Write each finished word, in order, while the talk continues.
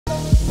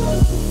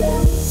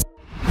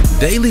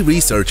Daily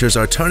researchers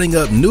are turning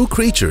up new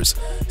creatures,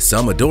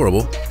 some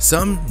adorable,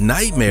 some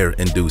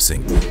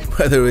nightmare-inducing.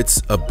 Whether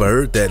it's a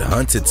bird that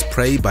hunts its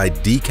prey by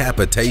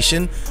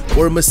decapitation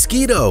or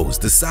mosquitoes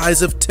the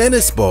size of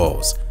tennis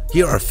balls.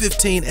 Here are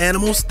 15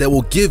 animals that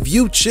will give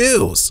you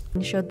chills.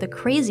 Showed the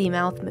crazy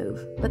mouth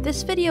move, but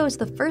this video is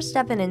the first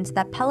evidence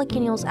that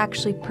pelican eels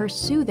actually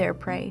pursue their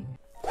prey.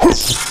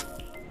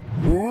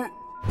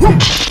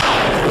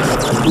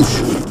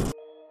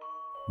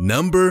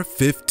 Number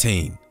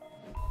 15.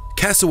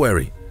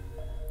 Cassowary.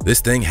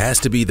 This thing has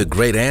to be the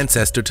great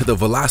ancestor to the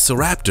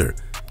velociraptor.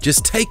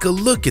 Just take a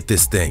look at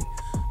this thing.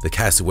 The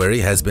cassowary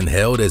has been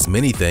hailed as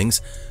many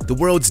things: the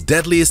world's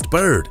deadliest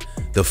bird,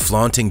 the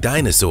flaunting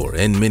dinosaur,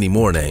 and many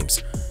more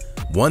names.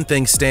 One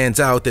thing stands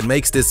out that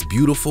makes this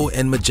beautiful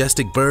and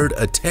majestic bird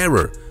a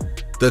terror: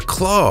 the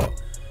claw.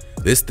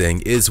 This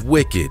thing is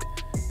wicked.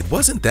 It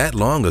wasn't that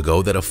long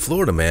ago that a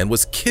Florida man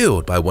was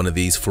killed by one of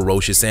these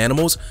ferocious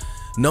animals.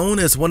 Known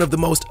as one of the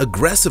most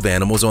aggressive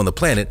animals on the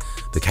planet,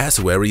 the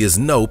cassowary is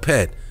no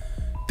pet.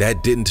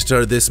 That didn't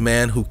deter this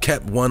man, who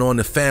kept one on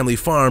the family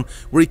farm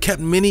where he kept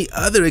many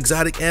other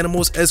exotic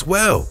animals as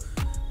well.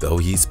 Though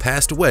he's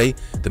passed away,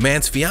 the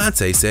man's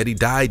fiance said he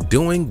died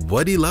doing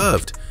what he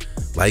loved.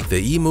 Like the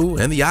emu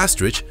and the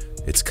ostrich,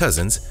 its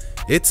cousins,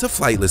 it's a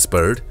flightless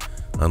bird.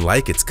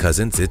 Unlike its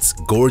cousins, its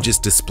gorgeous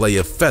display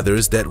of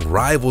feathers that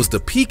rivals the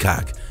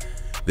peacock.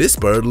 This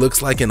bird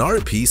looks like an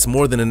art piece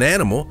more than an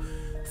animal.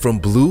 From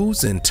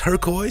blues and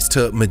turquoise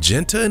to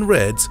magenta and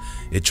reds,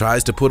 it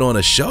tries to put on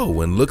a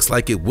show and looks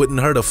like it wouldn't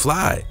hurt a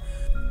fly.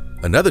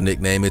 Another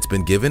nickname it's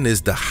been given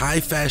is the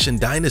high-fashion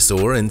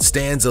dinosaur, and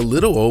stands a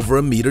little over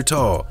a meter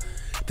tall.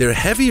 They're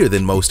heavier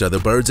than most other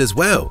birds as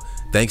well,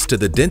 thanks to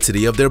the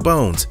density of their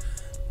bones.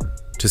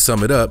 To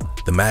sum it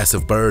up, the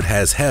massive bird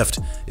has heft,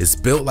 is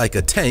built like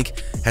a tank,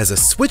 has a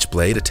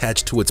switchblade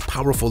attached to its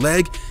powerful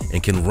leg,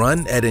 and can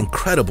run at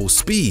incredible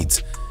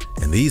speeds.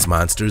 And these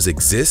monsters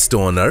exist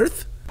on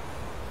Earth?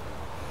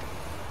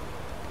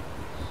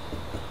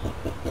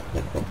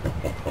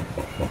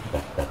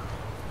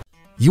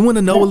 You want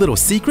to know a little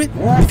secret?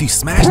 If you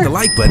smash the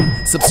like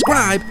button,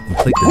 subscribe, and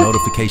click the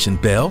notification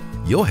bell,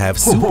 you'll have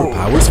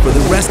superpowers for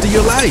the rest of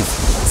your life.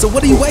 So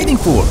what are you waiting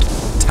for?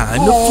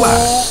 Time to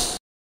fly.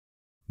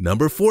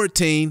 Number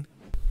 14.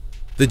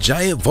 The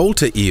giant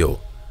volta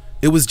eel.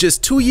 It was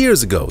just 2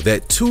 years ago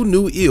that 2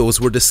 new eels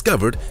were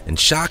discovered and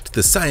shocked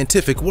the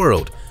scientific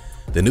world.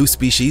 The new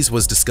species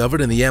was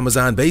discovered in the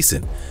Amazon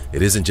basin.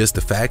 It isn't just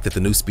the fact that the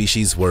new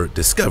species were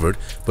discovered,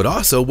 but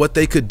also what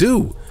they could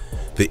do.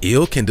 The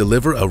eel can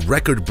deliver a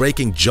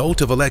record-breaking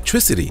jolt of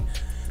electricity.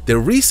 Their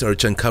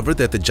research uncovered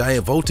that the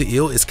giant volta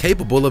eel is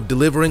capable of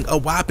delivering a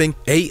whopping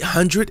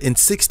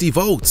 860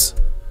 volts.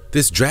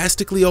 This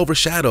drastically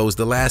overshadows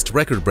the last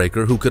record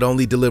breaker, who could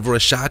only deliver a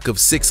shock of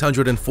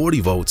 640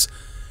 volts.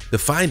 The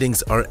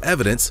findings are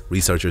evidence,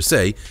 researchers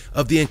say,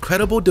 of the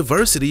incredible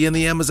diversity in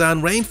the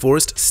Amazon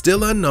rainforest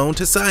still unknown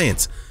to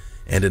science,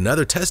 and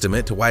another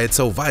testament to why it's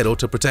so vital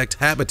to protect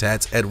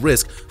habitats at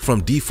risk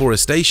from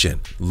deforestation,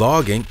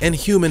 logging, and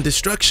human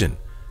destruction.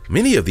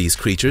 Many of these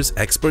creatures,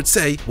 experts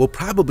say, will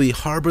probably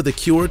harbor the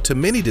cure to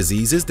many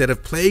diseases that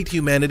have plagued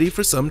humanity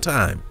for some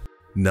time.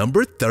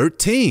 Number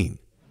 13.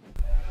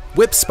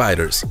 Whip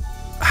spiders.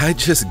 I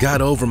just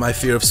got over my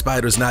fear of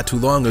spiders not too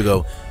long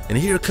ago, and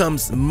here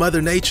comes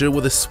Mother Nature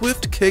with a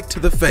swift kick to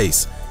the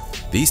face.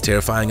 These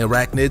terrifying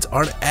arachnids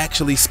aren't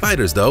actually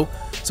spiders though,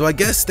 so I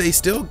guess they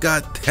still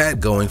got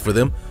that going for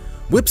them.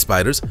 Whip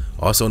spiders,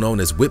 also known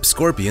as whip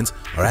scorpions,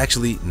 are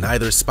actually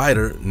neither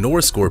spider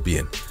nor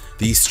scorpion.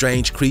 These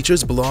strange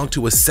creatures belong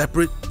to a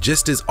separate,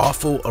 just as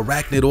awful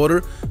arachnid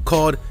order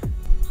called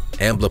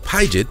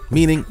amblypygid,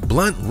 meaning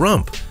blunt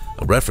rump,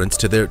 a reference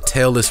to their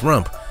tailless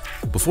rump.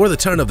 Before the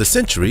turn of the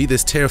century,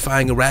 this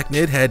terrifying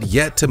arachnid had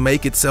yet to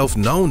make itself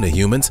known to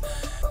humans.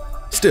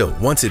 Still,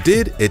 once it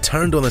did, it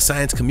turned on the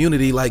science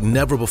community like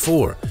never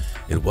before.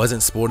 It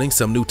wasn't sporting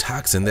some new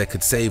toxin that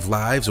could save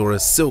lives or a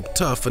silk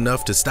tough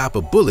enough to stop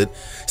a bullet.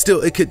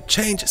 Still, it could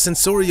change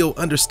sensorial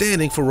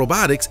understanding for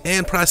robotics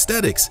and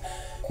prosthetics.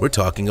 We're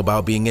talking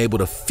about being able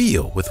to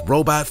feel with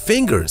robot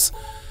fingers.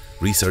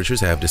 Researchers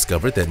have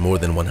discovered that more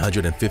than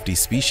 150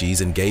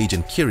 species engage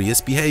in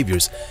curious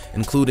behaviors,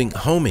 including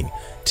homing,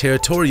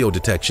 territorial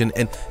detection,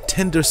 and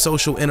tender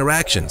social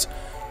interactions,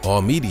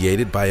 all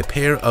mediated by a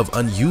pair of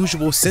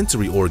unusual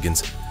sensory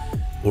organs.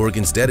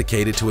 Organs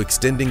dedicated to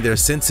extending their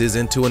senses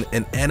into an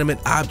inanimate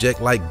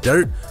object like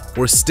dirt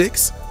or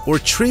sticks or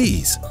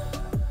trees.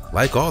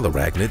 Like all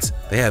arachnids,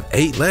 they have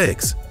 8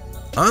 legs.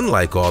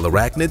 Unlike all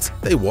arachnids,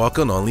 they walk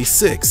on only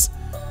 6.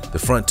 The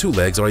front 2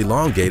 legs are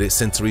elongated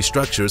sensory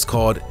structures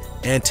called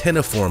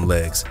antenniform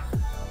legs.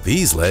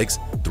 These legs,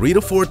 3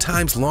 to 4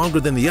 times longer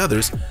than the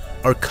others,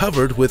 are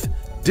covered with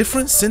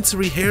different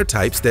sensory hair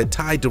types that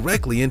tie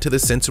directly into the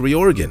sensory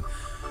organ.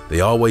 They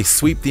always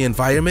sweep the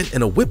environment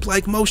in a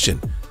whip-like motion.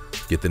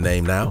 Get the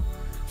name now?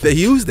 They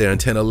use their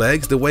antenna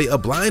legs the way a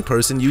blind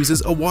person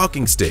uses a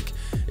walking stick,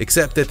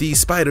 except that these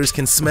spiders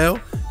can smell,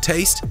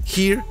 taste,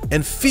 hear,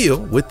 and feel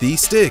with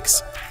these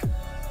sticks.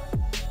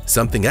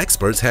 something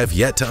experts have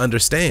yet to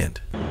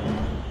understand.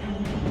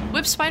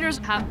 Whip spiders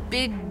have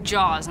big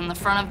jaws on the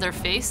front of their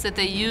face that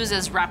they use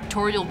as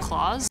raptorial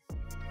claws.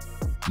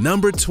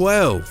 Number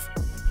 12.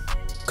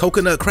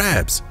 Coconut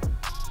crabs.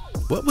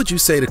 What would you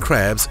say to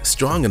crabs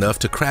strong enough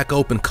to crack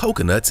open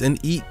coconuts and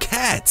eat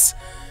cats?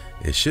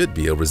 It should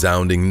be a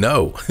resounding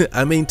no.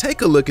 I mean,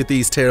 take a look at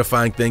these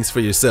terrifying things for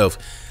yourself.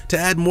 To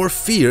add more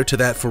fear to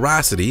that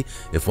ferocity,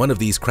 if one of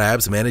these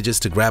crabs manages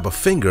to grab a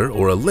finger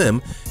or a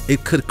limb,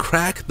 it could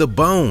crack the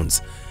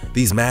bones.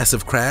 These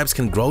massive crabs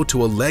can grow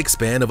to a leg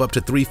span of up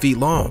to 3 feet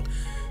long.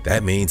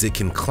 That means it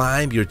can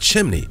climb your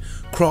chimney,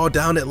 crawl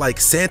down it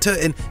like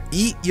Santa, and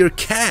eat your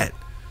cat.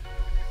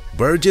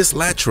 Burgess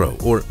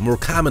latro, or more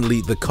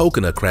commonly the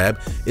coconut crab,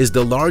 is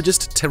the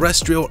largest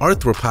terrestrial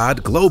arthropod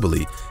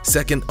globally,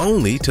 second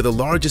only to the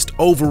largest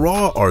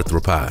overall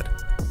arthropod,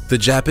 the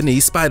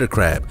Japanese spider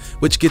crab,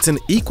 which gets an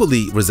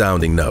equally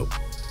resounding no.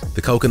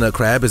 The coconut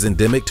crab is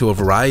endemic to a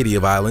variety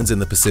of islands in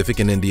the Pacific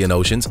and Indian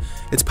Oceans.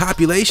 Its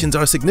populations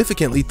are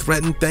significantly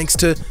threatened thanks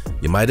to,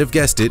 you might have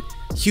guessed it,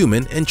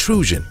 human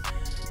intrusion.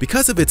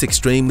 Because of its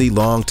extremely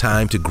long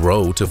time to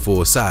grow to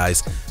full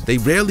size, they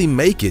rarely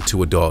make it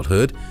to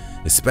adulthood,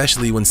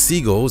 especially when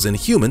seagulls and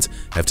humans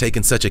have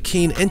taken such a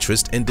keen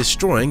interest in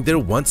destroying their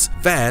once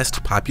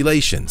vast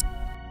populations.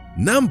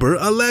 Number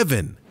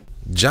 11.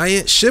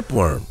 Giant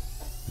shipworm.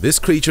 This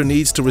creature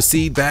needs to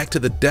recede back to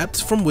the depths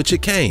from which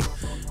it came.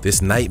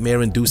 This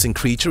nightmare-inducing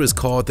creature is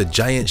called the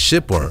giant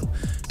shipworm.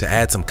 To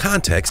add some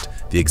context,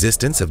 the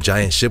existence of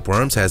giant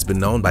shipworms has been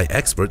known by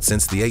experts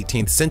since the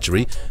 18th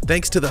century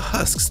thanks to the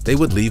husks they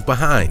would leave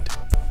behind.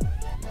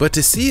 But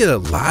to see a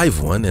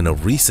live one in a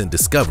recent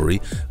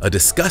discovery, a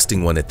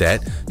disgusting one at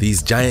that,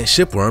 these giant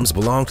shipworms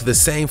belong to the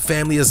same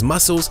family as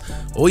mussels,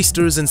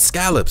 oysters, and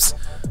scallops.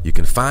 You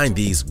can find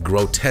these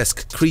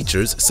grotesque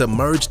creatures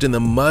submerged in the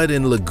mud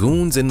in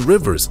lagoons and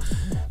rivers.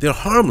 They're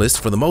harmless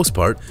for the most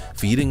part,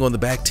 feeding on the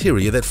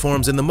bacteria that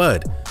forms in the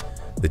mud.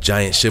 The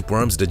giant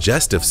shipworm's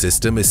digestive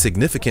system is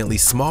significantly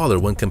smaller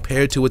when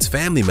compared to its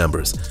family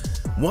members.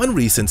 One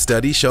recent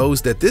study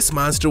shows that this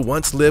monster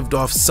once lived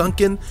off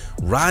sunken,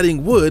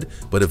 rotting wood,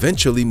 but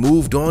eventually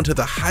moved on to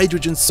the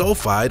hydrogen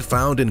sulfide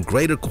found in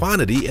greater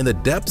quantity in the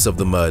depths of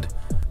the mud.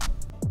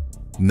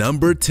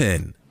 Number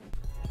 10.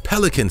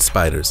 Pelican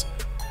spiders.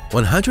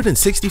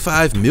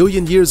 165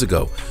 million years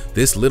ago,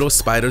 this little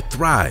spider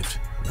thrived.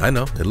 I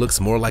know, it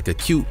looks more like a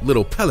cute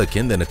little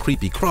pelican than a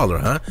creepy crawler,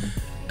 huh?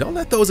 Don't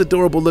let those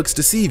adorable looks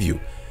deceive you.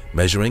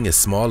 Measuring as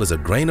small as a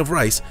grain of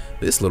rice,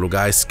 this little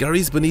guy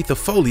scurries beneath the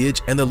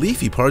foliage and the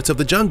leafy parts of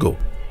the jungle.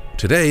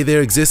 Today,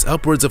 there exists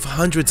upwards of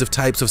hundreds of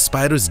types of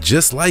spiders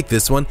just like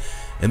this one,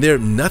 and they're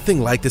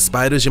nothing like the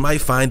spiders you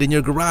might find in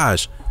your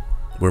garage.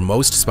 Where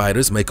most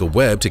spiders make a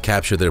web to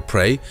capture their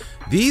prey,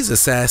 these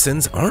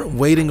assassins aren't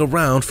waiting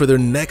around for their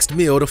next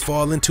meal to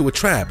fall into a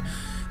trap.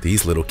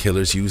 These little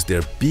killers use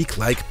their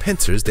beak-like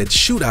pincers that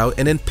shoot out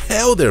and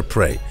impale their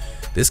prey.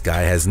 This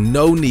guy has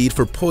no need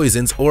for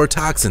poisons or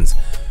toxins.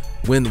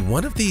 When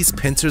one of these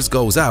pincers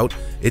goes out,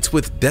 it's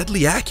with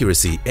deadly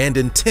accuracy and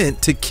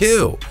intent to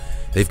kill.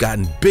 They've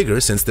gotten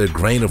bigger since their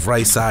grain of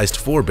rice-sized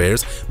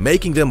forebears,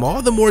 making them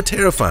all the more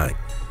terrifying.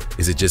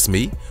 Is it just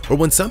me? Or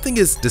when something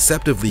is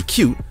deceptively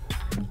cute,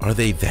 are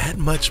they that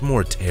much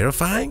more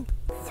terrifying?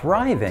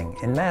 Thriving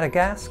in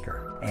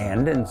Madagascar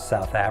and in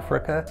South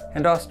Africa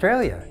and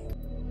Australia.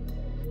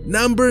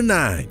 Number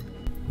 9.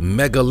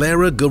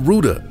 Megalera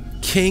garuda,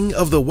 king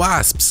of the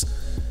wasps.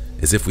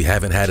 As if we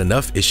haven't had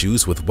enough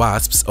issues with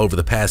wasps over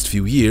the past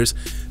few years,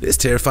 this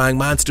terrifying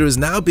monster is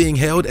now being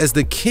hailed as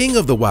the king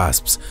of the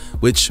wasps,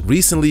 which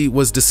recently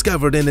was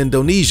discovered in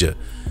Indonesia.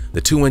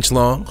 The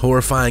 2-inch-long,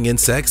 horrifying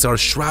insects are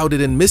shrouded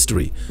in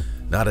mystery.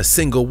 Not a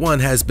single one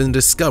has been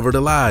discovered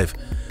alive.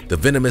 The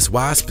venomous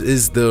wasp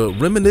is the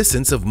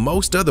reminiscence of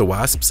most other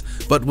wasps,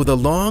 but with a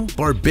long,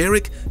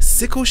 barbaric,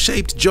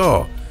 sickle-shaped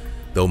jaw.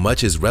 Though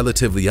much is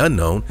relatively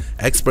unknown,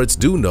 experts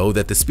do know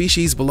that the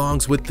species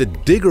belongs with the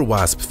digger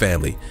wasp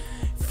family.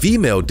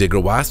 Female digger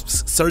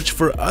wasps search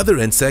for other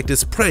insects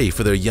as prey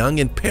for their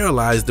young and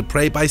paralyze the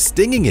prey by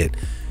stinging it,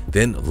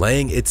 then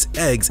laying its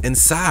eggs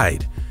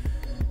inside.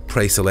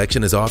 Prey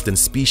selection is often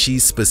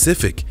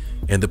species-specific,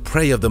 and the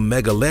prey of the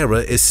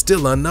Megalera is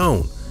still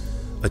unknown.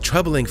 A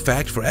troubling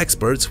fact for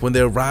experts when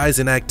their rise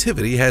in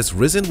activity has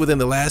risen within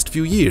the last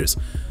few years.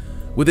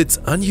 With its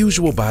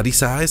unusual body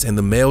size and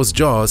the male's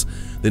jaws,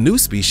 the new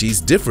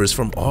species differs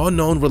from all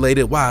known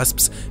related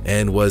wasps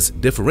and was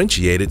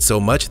differentiated so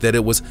much that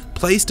it was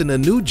placed in a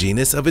new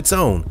genus of its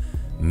own,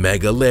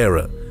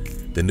 Megalera.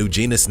 The new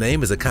genus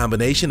name is a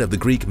combination of the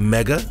Greek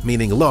mega,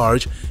 meaning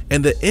large,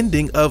 and the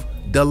ending of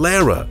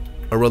dalera,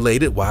 a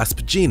related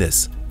wasp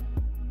genus.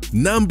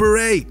 Number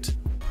 8.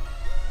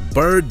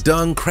 Bird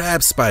dung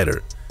crab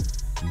spider.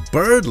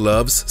 Bird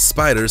loves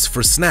spiders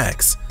for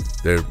snacks.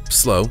 They're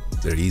slow,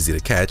 they're easy to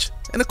catch,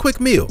 and a quick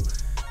meal.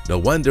 No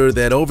wonder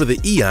that over the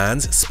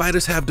eons,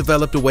 spiders have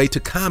developed a way to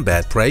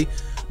combat prey,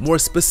 more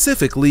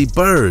specifically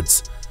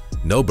birds.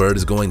 No bird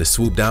is going to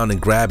swoop down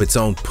and grab its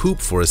own poop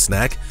for a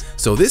snack,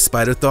 so this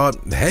spider thought,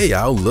 hey,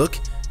 I'll look,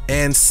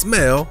 and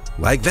smell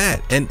like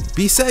that and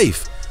be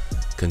safe.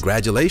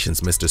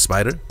 Congratulations, Mr.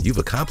 Spider. You've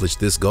accomplished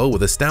this goal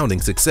with astounding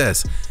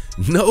success.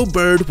 No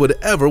bird would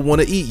ever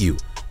want to eat you,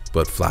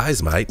 but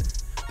flies might.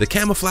 The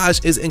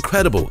camouflage is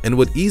incredible and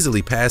would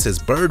easily pass as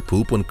bird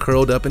poop when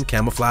curled up in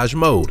camouflage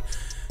mode.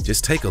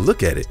 Just take a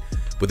look at it.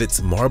 With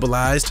its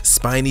marbleized,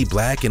 spiny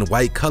black and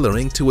white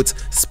coloring to its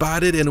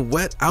spotted and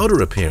wet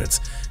outer appearance,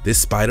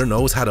 this spider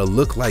knows how to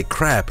look like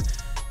crap.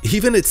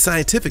 Even its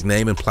scientific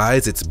name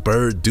implies its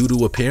bird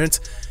doo-doo appearance.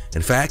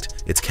 In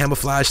fact, its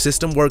camouflage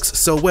system works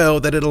so well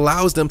that it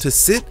allows them to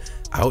sit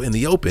out in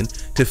the open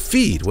to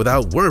feed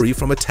without worry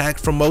from attack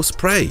from most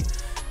prey.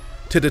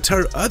 To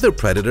deter other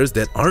predators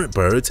that aren't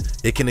birds,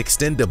 it can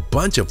extend a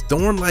bunch of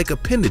thorn-like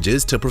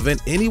appendages to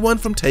prevent anyone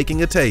from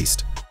taking a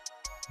taste.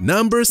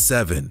 Number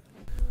 7.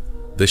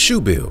 The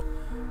shoebill.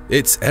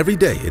 It's every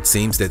day it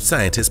seems that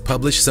scientists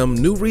publish some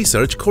new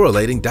research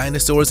correlating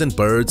dinosaurs and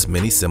birds'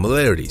 many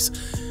similarities.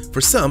 For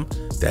some,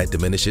 that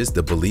diminishes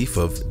the belief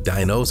of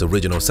dinos'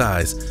 original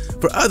size.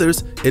 For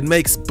others, it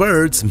makes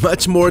birds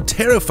much more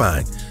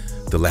terrifying.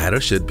 The latter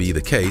should be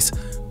the case.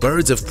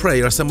 Birds of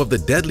prey are some of the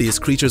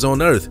deadliest creatures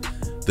on Earth.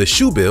 The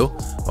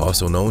shoebill,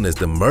 also known as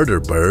the murder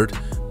bird,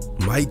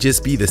 might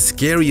just be the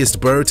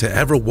scariest bird to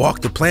ever walk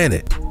the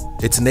planet.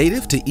 It's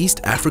native to East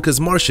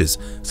Africa's marshes,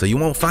 so you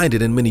won't find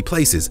it in many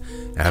places.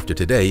 After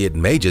today, it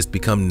may just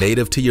become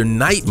native to your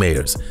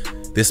nightmares.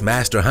 This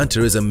master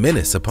hunter is a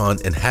menace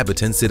upon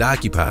inhabitants it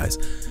occupies.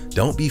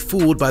 Don't be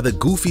fooled by the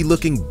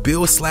goofy-looking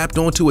bill slapped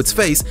onto its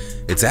face.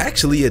 It's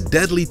actually a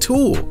deadly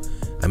tool.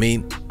 I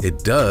mean,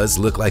 it does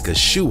look like a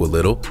shoe a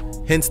little,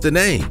 hence the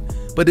name.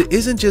 But it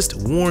isn't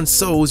just worn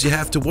soles you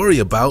have to worry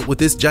about with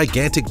this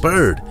gigantic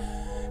bird.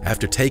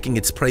 After taking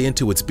its prey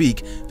into its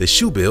beak, the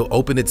shoebill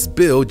opened its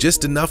bill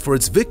just enough for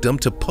its victim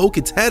to poke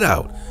its head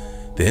out.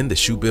 Then the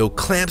shoebill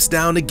clamps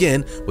down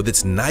again with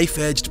its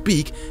knife-edged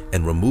beak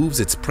and removes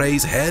its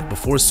prey's head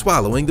before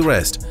swallowing the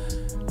rest.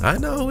 I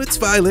know it's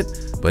violent,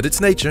 but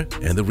it's nature,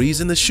 and the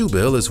reason the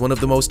shoebill is one of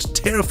the most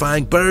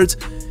terrifying birds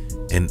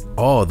in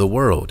all the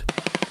world.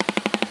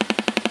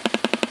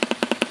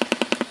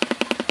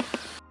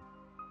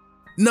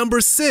 Number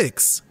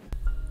 6.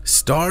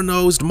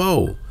 Star-nosed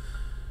mole.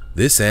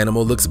 This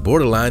animal looks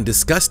borderline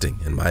disgusting,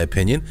 in my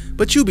opinion,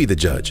 but you be the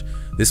judge.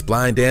 This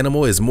blind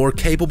animal is more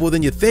capable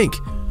than you think.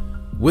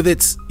 With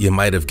its, you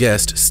might have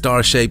guessed,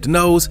 star-shaped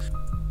nose,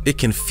 it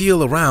can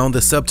feel around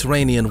the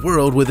subterranean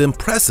world with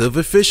impressive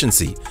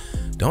efficiency.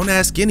 Don't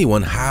ask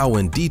anyone how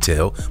in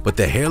detail, but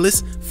the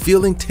hairless,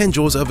 feeling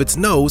tendrils of its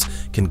nose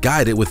can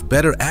guide it with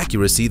better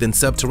accuracy than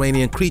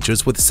subterranean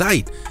creatures with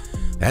sight.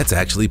 That's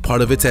actually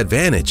part of its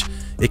advantage.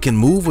 It can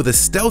move with a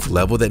stealth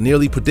level that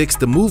nearly predicts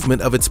the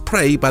movement of its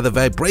prey by the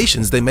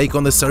vibrations they make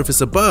on the surface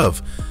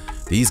above.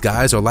 These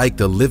guys are like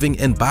the living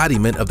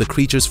embodiment of the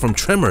creatures from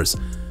Tremors.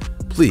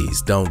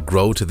 Please don't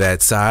grow to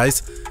that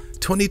size.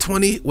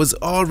 2020 was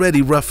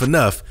already rough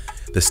enough.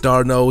 The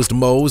star-nosed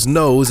mole's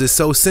nose is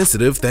so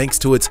sensitive thanks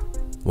to its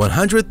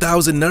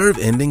 100,000 nerve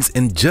endings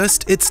in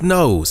just its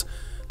nose.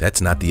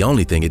 That's not the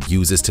only thing it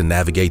uses to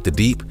navigate the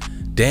deep,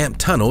 damp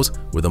tunnels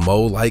where the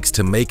mole likes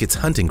to make its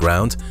hunting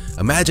grounds.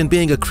 Imagine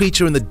being a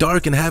creature in the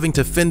dark and having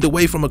to fend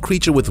away from a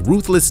creature with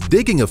ruthless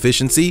digging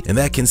efficiency and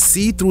that can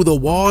see through the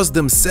walls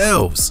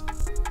themselves.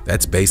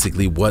 That's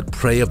basically what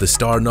prey of the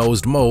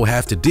star-nosed mole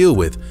have to deal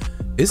with.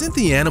 Isn't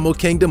the animal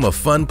kingdom a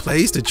fun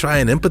place to try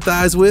and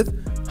empathize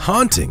with?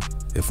 Haunting,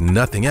 if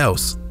nothing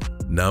else.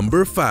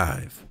 Number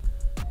 5.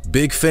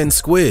 Big fin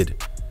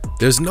squid.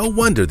 There's no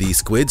wonder these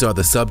squids are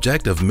the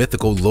subject of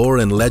mythical lore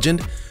and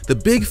legend. The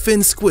big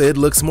fin squid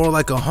looks more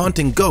like a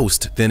haunting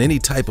ghost than any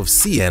type of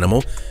sea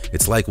animal.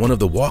 It's like one of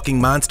the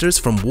walking monsters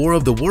from War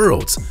of the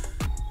Worlds,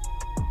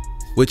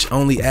 which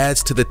only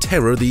adds to the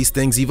terror these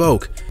things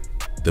evoke.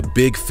 The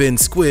big fin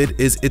squid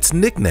is its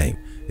nickname.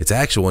 Its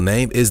actual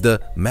name is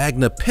the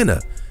magna pinna.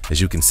 As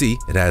you can see,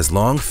 it has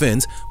long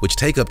fins which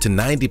take up to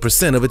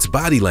 90% of its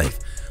body length.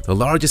 The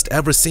largest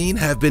ever seen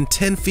have been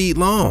 10 feet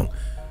long.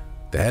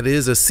 That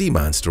is a sea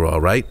monster, all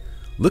right.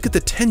 Look at the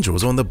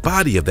tendrils on the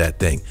body of that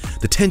thing.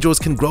 The tendrils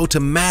can grow to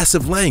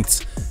massive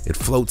lengths. It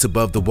floats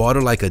above the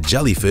water like a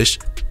jellyfish,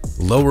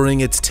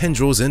 lowering its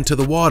tendrils into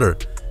the water.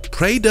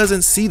 Prey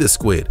doesn't see the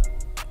squid,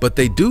 but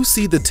they do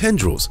see the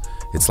tendrils.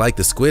 It's like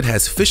the squid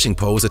has fishing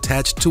poles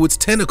attached to its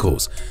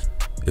tentacles.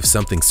 If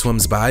something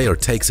swims by or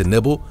takes a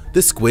nibble,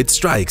 the squid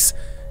strikes.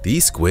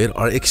 These squid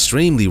are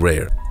extremely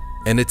rare,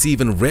 and it's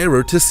even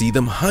rarer to see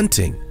them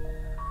hunting.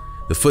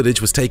 The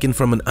footage was taken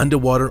from an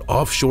underwater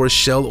offshore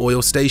Shell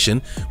oil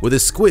station where the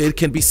squid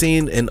can be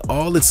seen in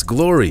all its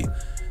glory.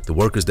 The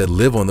workers that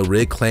live on the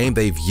rig claim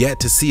they've yet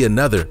to see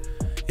another.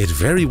 It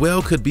very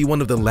well could be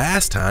one of the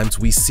last times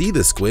we see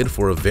the squid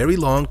for a very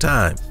long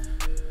time.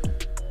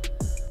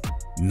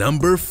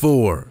 Number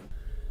 4.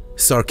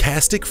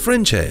 Sarcastic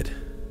fringehead.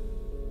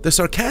 The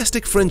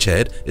sarcastic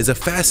fringehead is a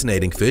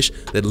fascinating fish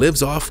that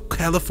lives off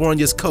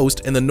California's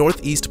coast in the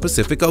northeast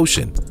Pacific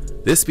Ocean.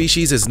 This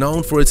species is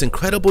known for its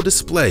incredible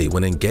display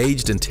when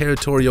engaged in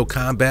territorial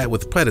combat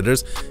with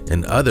predators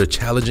and other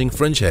challenging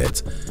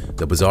fringeheads.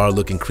 The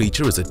bizarre-looking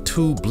creature is a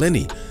tube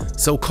linny,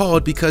 so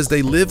called because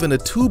they live in a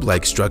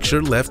tube-like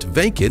structure left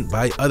vacant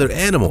by other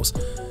animals.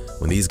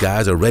 When these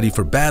guys are ready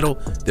for battle,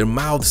 their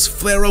mouths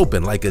flare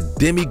open like a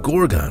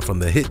demigorgon from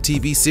the hit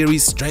TV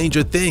series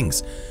Stranger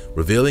Things,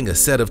 revealing a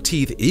set of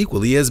teeth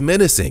equally as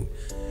menacing.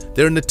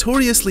 They're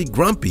notoriously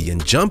grumpy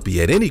and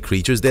jumpy at any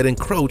creatures that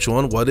encroach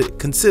on what it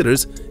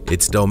considers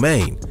its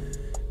domain.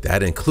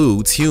 That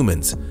includes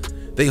humans.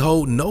 They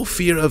hold no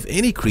fear of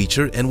any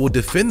creature and will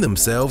defend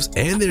themselves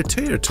and their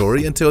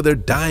territory until their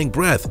dying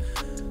breath.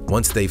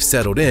 Once they've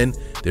settled in,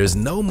 there's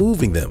no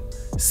moving them,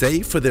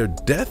 save for their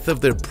death of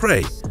their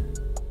prey.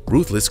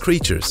 Ruthless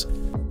creatures.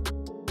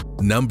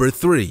 Number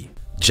 3.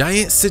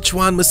 Giant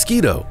Sichuan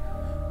mosquito.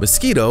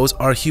 Mosquitoes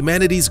are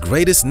humanity's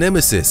greatest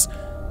nemesis.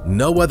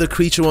 No other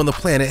creature on the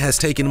planet has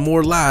taken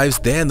more lives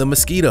than the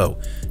mosquito,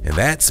 and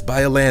that's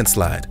by a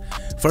landslide.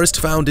 First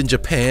found in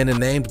Japan and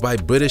named by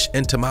British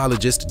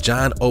entomologist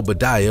John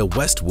Obadiah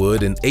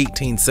Westwood in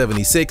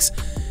 1876,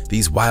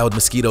 these wild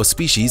mosquito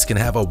species can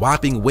have a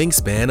whopping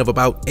wingspan of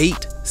about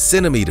 8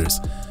 centimeters.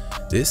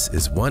 This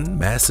is one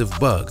massive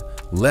bug,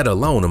 let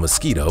alone a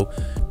mosquito.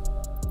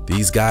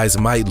 These guys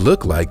might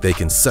look like they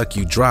can suck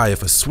you dry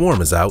if a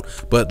swarm is out,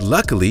 but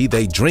luckily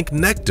they drink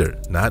nectar,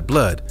 not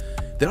blood.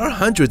 There are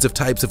hundreds of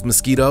types of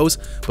mosquitoes,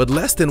 but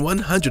less than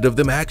 100 of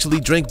them actually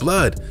drink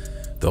blood.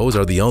 Those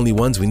are the only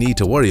ones we need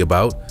to worry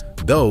about.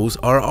 Those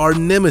are our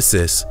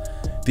nemesis.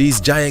 These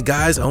giant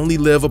guys only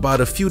live about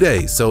a few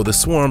days, so the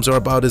swarms are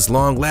about as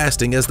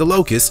long-lasting as the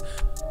locusts,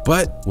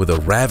 but with a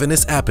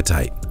ravenous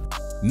appetite.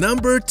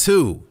 Number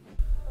 2.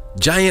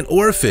 Giant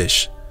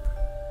oarfish.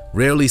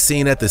 Rarely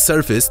seen at the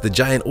surface, the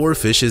giant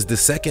oarfish is the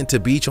second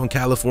to beach on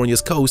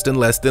California's coast in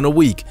less than a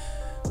week.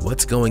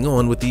 What's going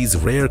on with these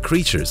rare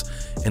creatures?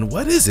 And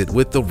what is it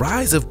with the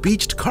rise of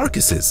beached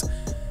carcasses?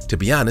 To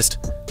be honest,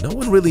 no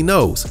one really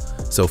knows.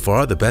 So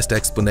far, the best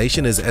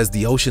explanation is as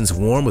the oceans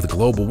warm with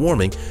global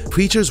warming,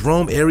 creatures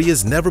roam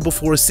areas never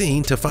before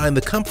seen to find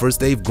the comforts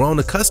they've grown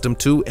accustomed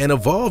to and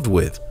evolved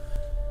with.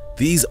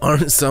 These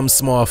aren't some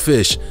small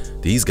fish.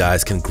 These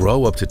guys can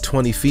grow up to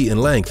 20 feet in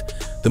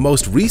length. The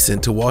most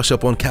recent to wash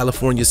up on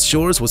California's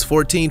shores was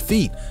 14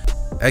 feet.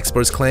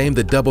 Experts claim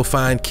the double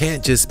find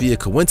can't just be a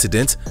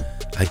coincidence.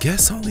 I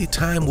guess only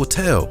time will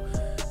tell.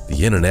 The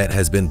internet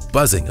has been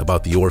buzzing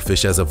about the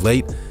oarfish as of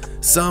late.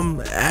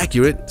 Some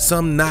accurate,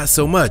 some not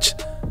so much.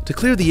 To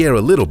clear the air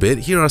a little bit,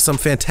 here are some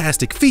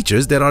fantastic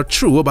features that are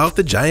true about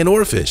the giant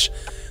oarfish.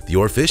 The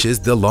oarfish is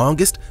the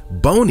longest,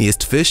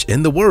 boniest fish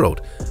in the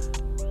world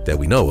that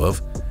we know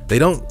of. They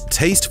don't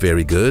taste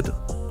very good.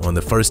 On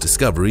the first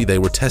discovery, they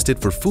were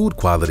tested for food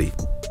quality.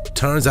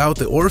 Turns out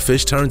the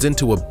oarfish turns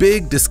into a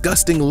big,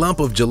 disgusting lump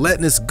of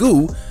gelatinous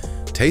goo.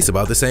 Tastes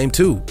about the same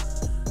too.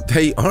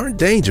 They aren't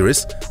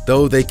dangerous,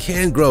 though they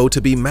can grow to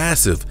be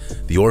massive.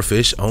 The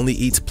oarfish only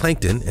eats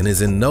plankton and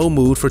is in no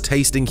mood for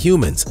tasting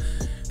humans.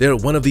 They're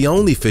one of the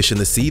only fish in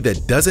the sea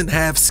that doesn't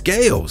have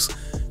scales.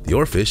 The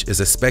oarfish is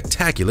a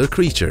spectacular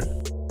creature.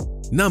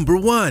 Number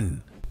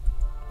 1.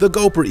 The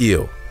gopher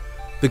eel.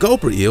 The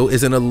gopher eel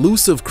is an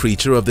elusive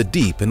creature of the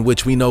deep in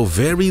which we know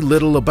very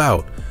little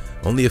about.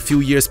 Only a few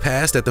years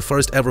passed that the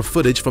first ever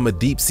footage from a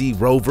deep-sea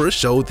rover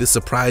showed this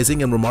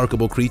surprising and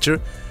remarkable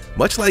creature.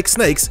 Much like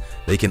snakes,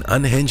 they can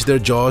unhinge their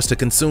jaws to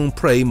consume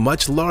prey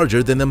much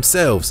larger than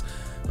themselves.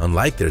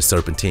 Unlike their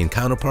serpentine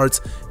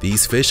counterparts,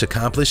 these fish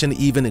accomplish an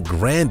even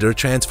grander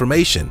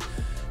transformation.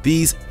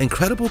 These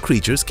incredible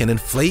creatures can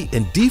inflate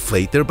and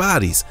deflate their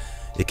bodies.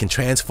 It can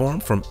transform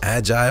from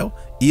agile,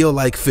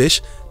 eel-like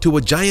fish to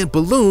a giant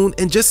balloon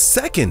in just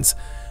seconds.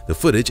 The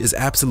footage is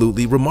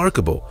absolutely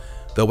remarkable.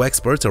 Though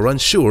experts are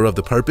unsure of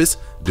the purpose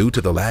due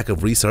to the lack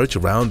of research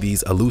around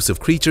these elusive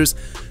creatures,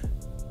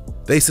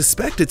 they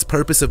suspect its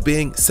purpose of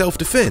being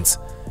self-defense.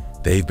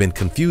 They've been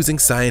confusing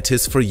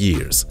scientists for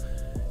years.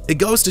 It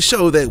goes to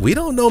show that we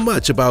don't know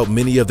much about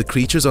many of the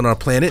creatures on our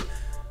planet.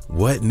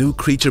 What new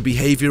creature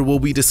behavior will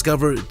we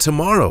discover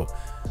tomorrow?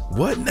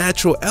 What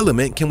natural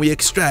element can we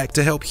extract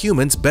to help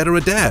humans better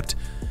adapt?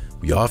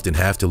 We often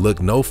have to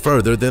look no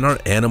further than our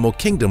animal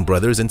kingdom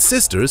brothers and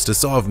sisters to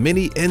solve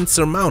many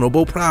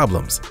insurmountable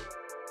problems.